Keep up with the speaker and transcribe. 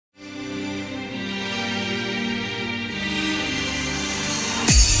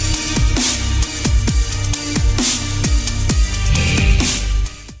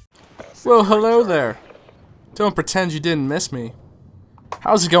Well, hello there. Don't pretend you didn't miss me.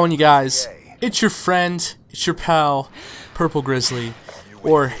 How's it going, you guys? It's your friend, it's your pal, Purple Grizzly,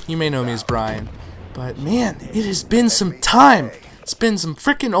 or you may know me as Brian. But man, it has been some time. It's been some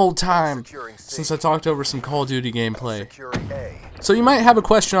freaking old time since I talked over some Call of Duty gameplay. So you might have a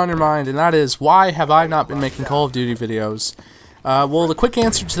question on your mind, and that is, why have I not been making Call of Duty videos? Well, the quick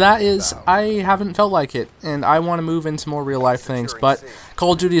answer to that is, I haven't felt like it, and I want to move into more real-life things, but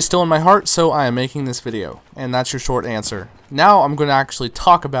Call of Duty is still in my heart, so I am making this video, and that's your short answer. Now I'm going to actually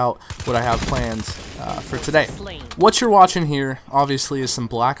talk about what I have planned for today. What you're watching here, obviously, is some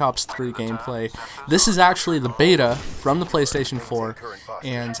Black Ops 3 gameplay. This is actually the beta from the PlayStation 4,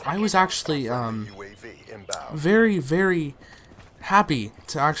 and I was actually very happy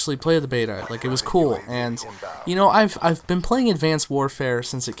to actually play the beta. Like, it was cool. And you know, I've been playing Advanced Warfare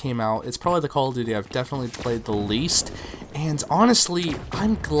since it came out. It's probably the Call of Duty I've definitely played the least, and honestly,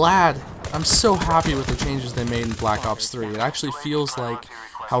 I'm glad. I'm so happy with the changes they made in Black Ops 3. It actually feels like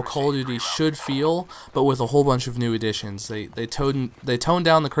how Call of Duty should feel, but with a whole bunch of new additions. They toned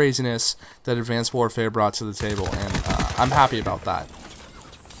down the craziness that Advanced Warfare brought to the table, and I'm happy about that.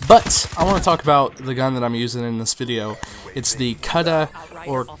 But I want to talk about the gun that I'm using in this video. It's the Kuda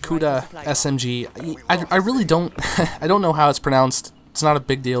or Kuda SMG. I really don't I don't know how it's pronounced. It's not a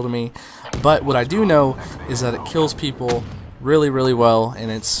big deal to me. But what I do know is that it kills people really well, and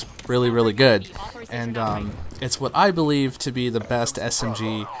it's really good. And it's what I believe to be the best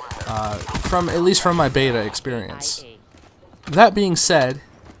SMG at least from my beta experience. That being said,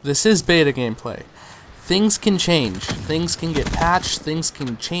 this is beta gameplay. Things can change, things can get patched, things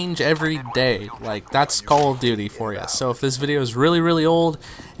can change every day. Like, that's Call of Duty for you. So if this video is really old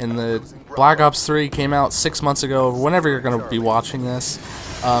and the Black Ops 3 came out 6 months ago, or whenever you're going to be watching this,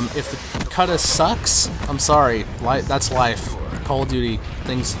 if the Kuda sucks, I'm sorry, that's life. Call of Duty,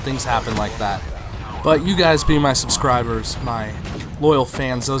 things happen like that. But you guys being my subscribers, my loyal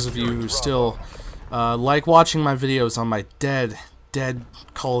fans, those of you who still like watching my videos on my dead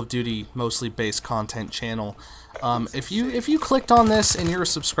Call of Duty mostly based content channel. If you clicked on this and you're a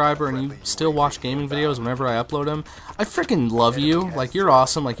subscriber and you still watch gaming videos whenever I upload them, I freaking love you. Like, you're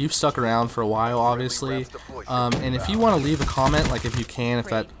awesome. Like, you've stuck around for a while, obviously. And if you want to leave a comment, like, if you can, if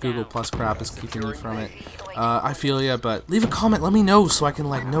that Google Plus crap is keeping you from it, I feel ya. But leave a comment. Let me know so I can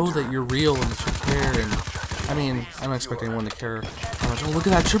know that you're real and that you care. And I mean, I don't expect anyone to care how much. Oh, look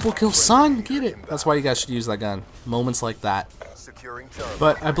at that triple kill, son! Get it? That's why you guys should use that gun. Moments like that.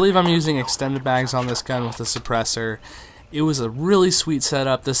 But I believe I'm using extended mags on this gun with the suppressor. It was a really sweet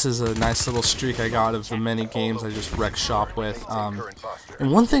setup. This is a nice little streak I got of the many games I just wrecked shop with.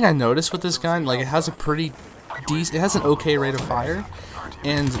 And one thing I noticed with this gun, like, it has a pretty decent, it has an okay rate of fire,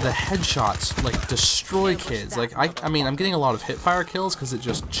 and the headshots like destroy kids. Like, I mean, I'm getting a lot of hip fire kills because it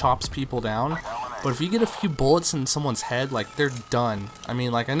just chops people down. But if you get a few bullets in someone's head, like, they're done. I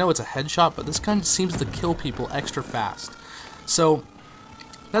mean, like, I know it's a headshot, but this gun seems to kill people extra fast. So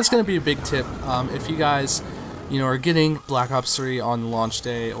that's going to be a big tip. If you guys, are getting Black Ops 3 on launch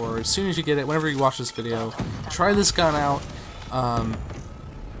day, or as soon as you get it, whenever you watch this video, try this gun out.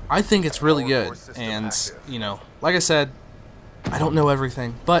 I think it's really good, and like I said, I don't know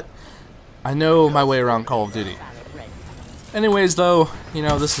everything, but I know my way around Call of Duty. Anyways, though,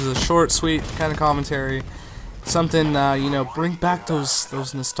 this is a short, sweet kind of commentary. Something, bring back those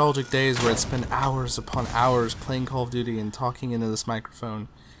nostalgic days where it's been hours upon hours playing Call of Duty and talking into this microphone.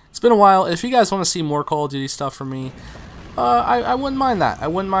 It's been a while. If you guys want to see more Call of Duty stuff from me, I wouldn't mind that. I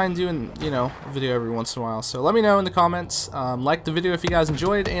wouldn't mind doing, a video every once in a while. So let me know in the comments. Like the video if you guys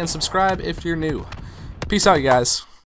enjoyed, and subscribe if you're new. Peace out, you guys.